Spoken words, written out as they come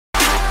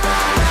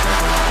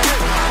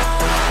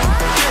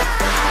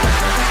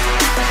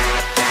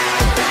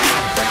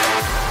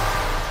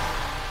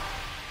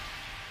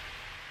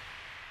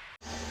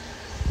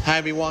Hi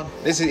everyone,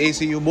 this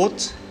is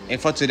Ecuboot, and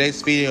for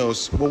today's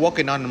videos, we're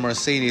working on the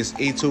Mercedes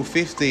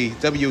E250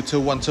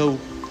 W212.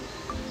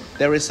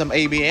 There is some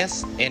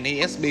ABS and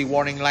ESP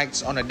warning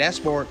lights on the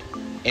dashboard,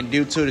 and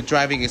due to the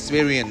driving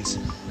experience,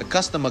 the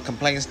customer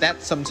complains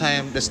that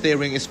sometimes the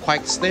steering is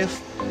quite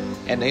stiff,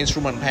 and the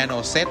instrument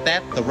panel said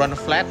that the run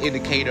flat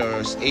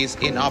indicators is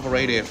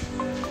inoperative.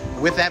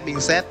 With that being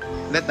said,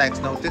 let's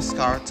diagnose this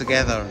car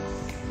together.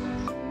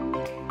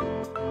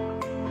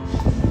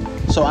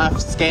 So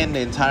I've scanned the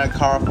entire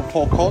car for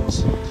fault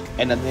codes,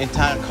 and the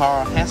entire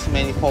car has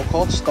many fault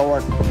codes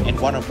stored, and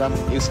one of them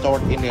is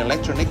stored in the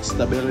electronic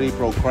stability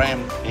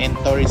program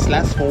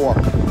N30/4.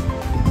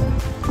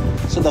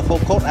 So the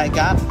fault code I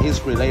got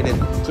is related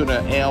to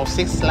the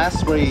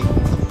L6/3,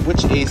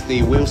 which is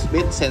the wheel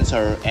speed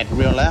sensor at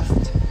rear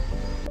left.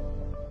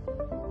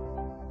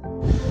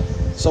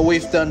 So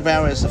we've done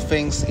various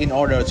things in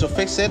order to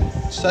fix it,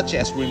 such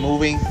as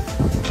removing,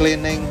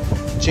 cleaning,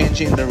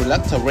 changing the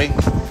reluctor ring,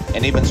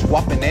 and even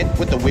swapping it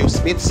with the wheel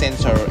speed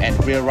sensor at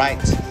rear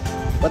right,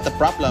 but the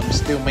problem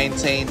still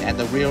maintained at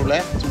the rear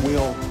left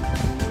wheel.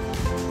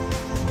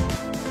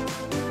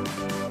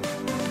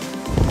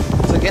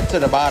 To get to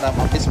the bottom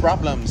of these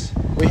problems,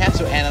 we have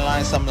to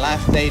analyze some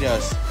live data.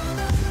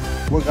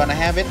 We're gonna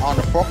have it on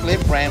the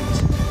forklift ramp.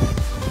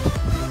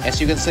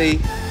 As you can see,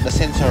 the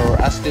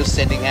sensors are still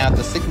sending out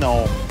the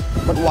signal,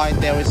 but why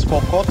there is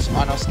fault codes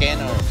on our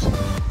scanners?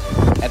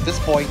 At this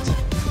point,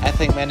 I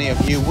think many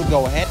of you would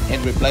go ahead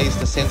and replace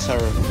the sensor,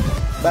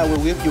 but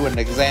we'll give you an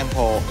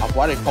example of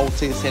what a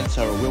faulty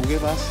sensor will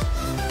give us.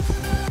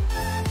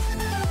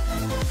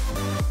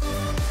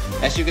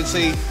 As you can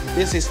see,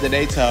 this is the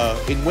data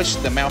in which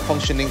the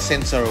malfunctioning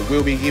sensor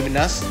will be giving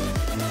us.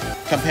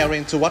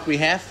 Comparing to what we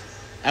have,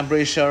 I'm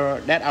pretty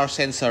sure that our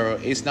sensor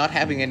is not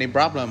having any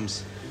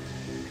problems.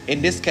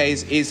 In this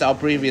case, it's our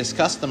previous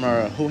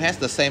customer who has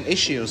the same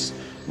issues,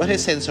 but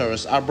his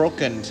sensors are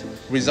broken,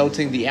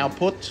 resulting the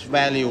output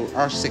value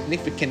are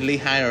significantly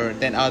higher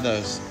than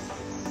others.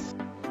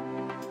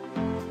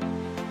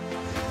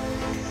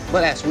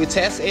 But as we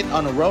test it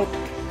on the road,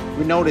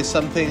 we notice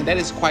something that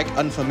is quite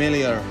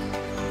unfamiliar.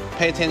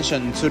 Pay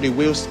attention to the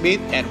wheel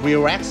speed at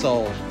rear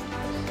axle.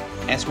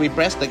 As we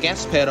press the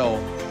gas pedal,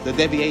 the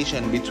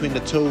deviation between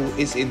the two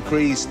is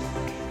increased,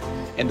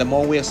 and the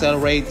more we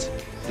accelerate,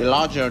 the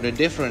larger the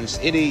difference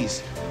it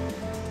is.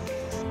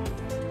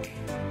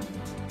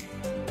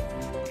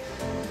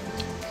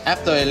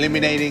 After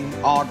eliminating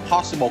all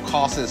possible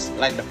causes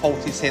like the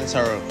faulty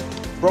sensor,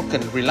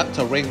 broken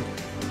reluctor ring,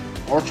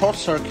 or short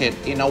circuit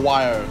in a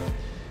wire,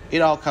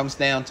 it all comes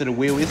down to the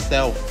wheel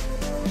itself.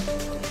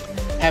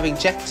 Having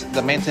checked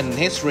the maintenance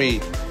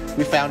history,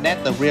 we found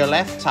that the rear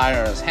left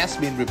tires has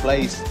been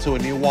replaced to a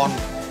new one,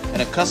 and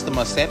the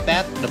customer said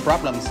that the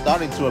problem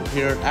started to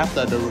appear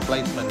after the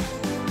replacement.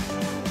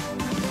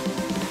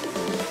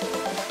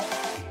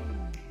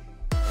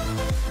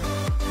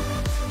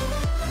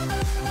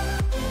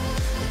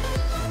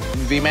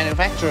 The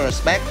manufacturer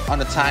spec on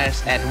the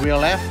tires at rear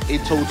left is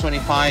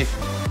 225,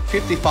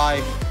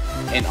 55,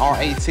 and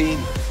R18.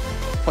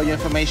 For your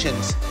information,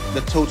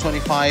 the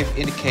 225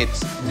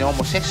 indicates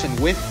normal section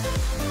width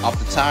of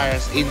the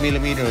tires in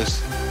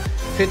millimeters.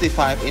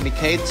 55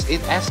 indicates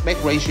its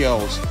aspect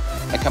ratios,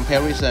 a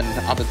comparison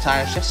of the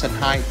tire section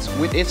height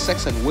with its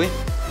section width.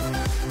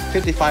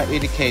 55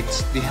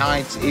 indicates the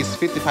height is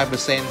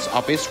 55%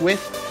 of its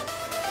width.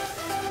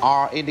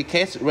 R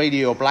indicates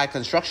radial ply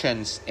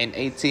constructions, and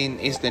 18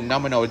 is the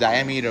nominal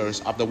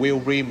diameters of the wheel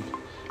rim,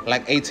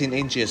 like 18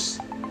 inches.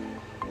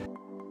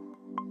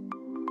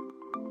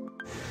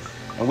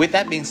 And with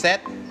that being said,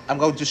 I'm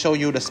going to show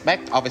you the spec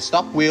of a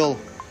stock wheel.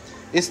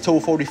 It's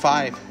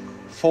 245,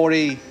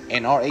 40,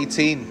 and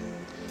R18.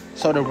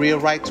 So the rear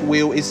right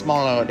wheel is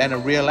smaller than the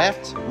rear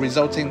left,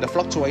 resulting the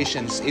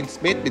fluctuations in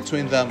speed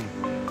between them.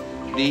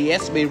 The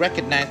ESP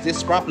recognizes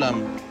this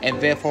problem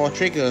and therefore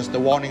triggers the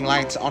warning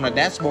lights on the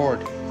dashboard.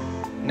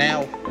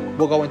 Now,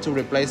 we're going to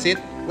replace it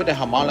with a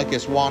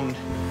homologous one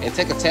and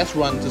take a test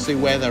run to see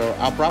whether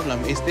our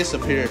problem is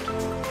disappeared.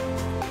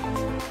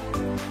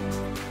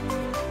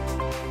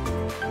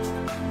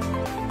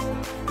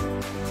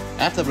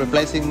 After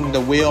replacing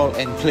the wheel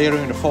and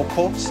clearing the fault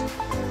codes,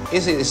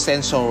 it is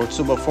essential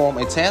to perform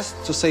a test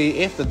to see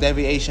if the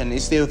deviation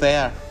is still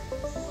there.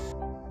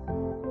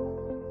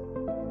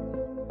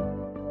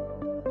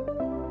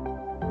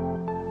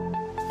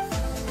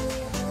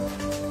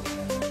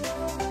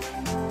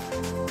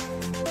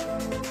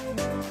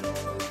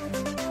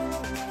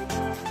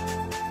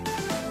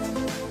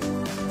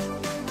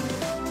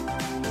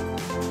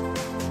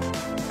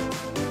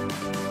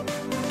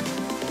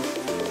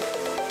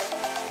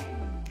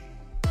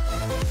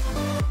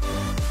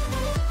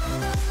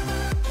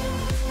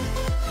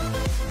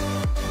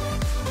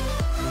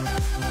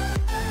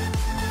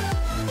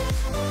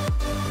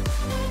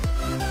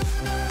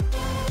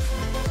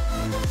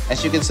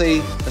 As you can see,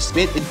 the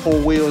speed in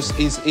four wheels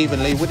is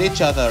evenly with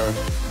each other.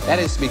 That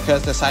is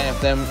because the size of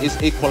them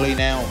is equally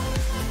now.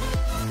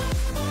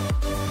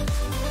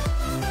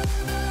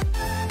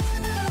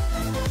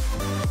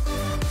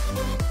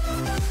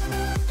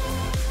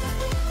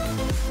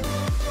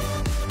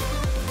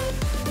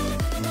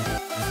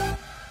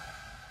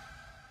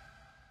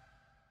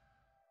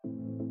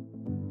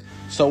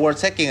 So we're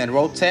taking a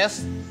road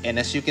test, and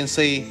as you can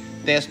see,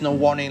 there's no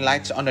warning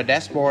lights on the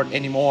dashboard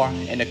anymore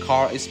and the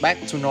car is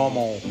back to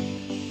normal.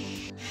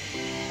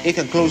 In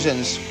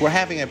conclusions, we're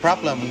having a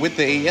problem with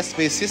the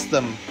ESP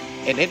system,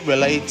 and it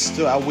relates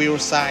to our wheel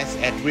size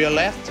at rear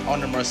left on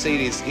the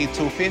Mercedes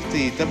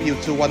E250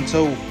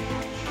 W212.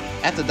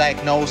 After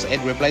diagnosing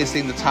and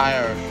replacing the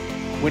tire,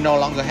 we no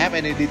longer have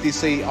any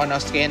DTC on our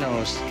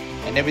scanners,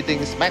 and everything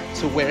is back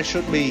to where it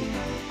should be.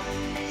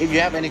 If you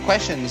have any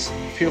questions,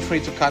 feel free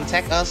to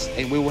contact us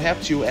and we will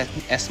help you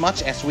as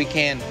much as we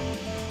can.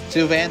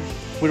 Till then,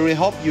 we really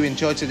hope you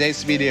enjoyed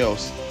today's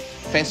videos.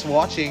 Thanks for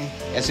watching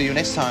and see you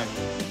next time.